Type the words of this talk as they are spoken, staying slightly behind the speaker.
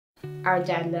our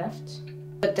dad left.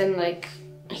 But then like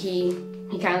he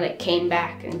kind of like came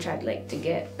back and tried like to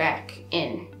get back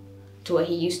in to what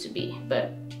he used to be,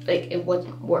 but like it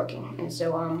wasn't working. And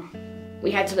so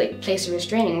we had to like place a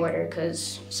restraining order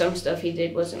because some stuff he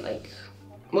did wasn't like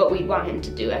what we'd want him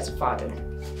to do as a father.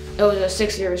 It was a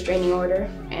 6-year restraining order,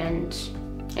 and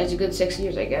it was a good 6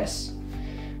 years, I guess.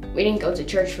 We didn't go to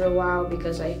church for a while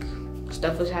because like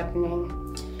stuff was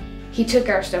happening. He took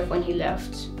our stuff when he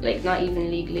left, like not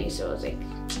even legally, so it was like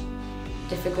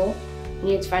difficult. We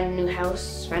needed to find a new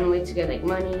house, find a way to get like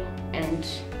money and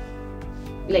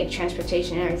like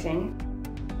transportation and everything.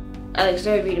 I like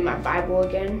started reading my Bible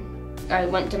again. I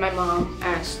went to my mom,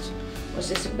 asked, what's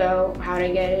this about? How'd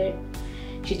I get it?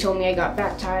 She told me I got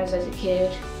baptized as a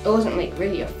kid. It wasn't like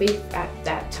really a faith at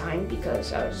that time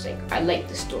because I was like, I liked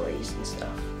the stories and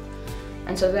stuff.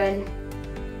 And so then,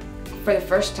 for the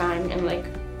first time in like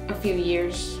a few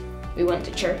years, we went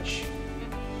to church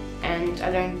and I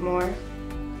learned more,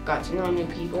 got to know new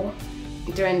people.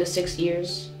 During the 6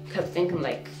 years, kept thinking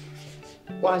like,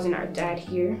 why isn't our dad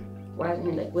here? Why isn't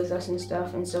he like with us and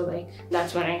stuff? And so like,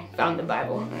 that's when I found the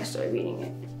Bible and I started reading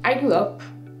it. I grew up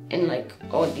in like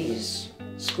all these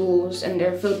schools and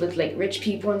they're filled with like rich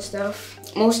people and stuff.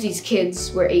 Most of these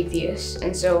kids were atheists,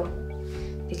 and so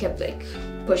they kept like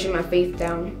pushing my faith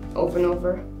down over and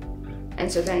over.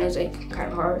 And so then it was like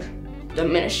kind of hard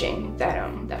diminishing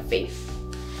that faith.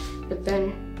 But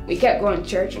then we kept going to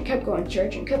church and kept going to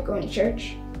church and kept going to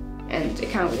church, and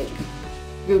it kind of like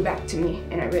grew back to me,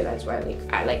 and I realized why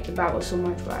like I like the Bible so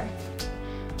much, why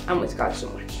I'm with God so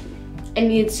much. I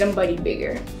needed somebody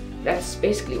bigger. That's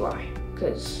basically why,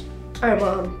 because our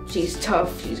mom, she's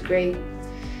tough, she's great,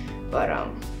 but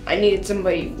I needed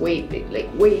somebody way big,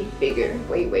 like way bigger,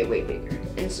 way bigger.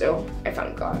 And so I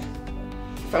found God.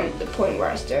 From the point where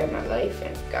I started my life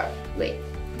and got like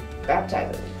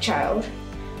baptized as a child,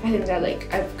 I think that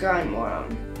like I've gotten more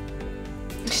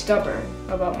stubborn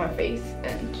about my faith,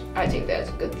 and I think that's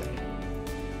a good thing.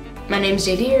 My name's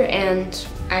Jayddier, and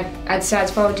I decided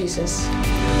to follow Jesus.